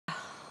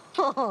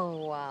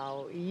Oh,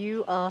 wow.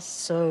 You are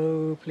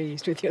so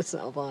pleased with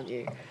yourself, aren't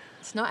you?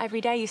 It's not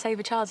every day you save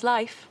a child's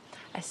life,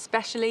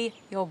 especially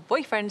your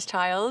boyfriend's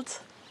child.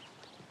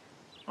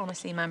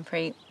 Honestly,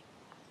 Manpreet,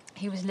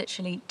 he was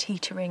literally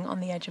teetering on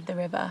the edge of the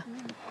river.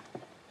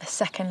 A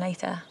second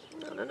later.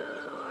 No,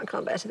 I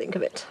can't bear to think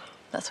of it.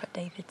 That's what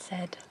David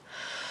said.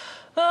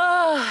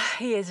 Oh,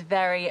 he is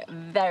very,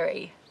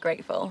 very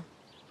grateful.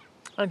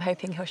 I'm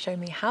hoping he'll show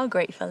me how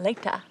grateful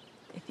later,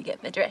 if you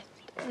get the drift.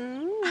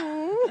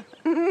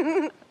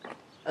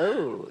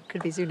 Oh, it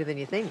could be sooner than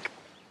you think.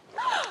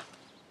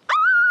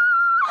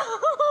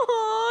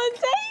 Oh,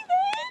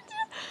 David!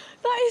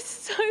 That is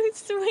so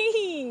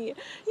sweet.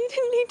 You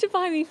didn't need to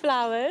buy me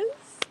flowers.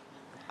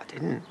 I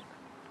didn't.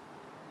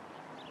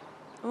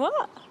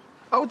 What?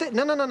 Oh,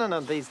 no.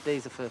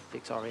 These are for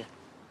Victoria.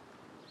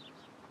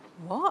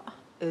 What?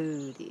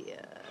 Oh,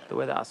 dear. The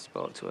way that I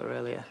spoke to her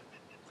earlier,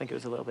 I think it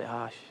was a little bit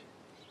harsh.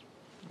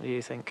 What do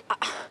you think?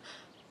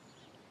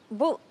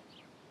 Well,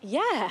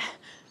 yeah,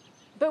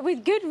 but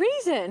with good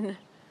reason.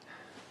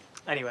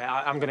 Anyway,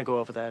 I'm going to go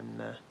over there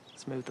and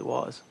smooth the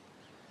waters.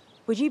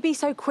 Would you be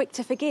so quick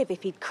to forgive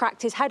if he'd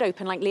cracked his head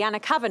open like Leanna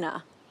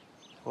Kavanagh?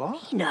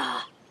 What?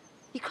 Nah,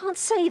 you can't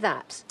say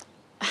that.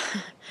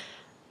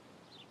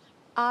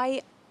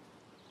 I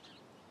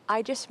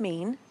just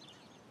mean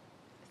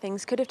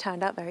things could have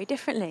turned out very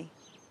differently.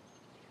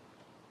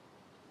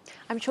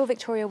 I'm sure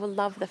Victoria will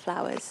love the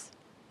flowers.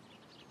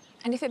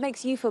 And if it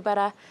makes you feel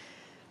better,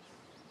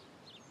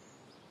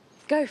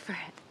 go for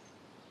it.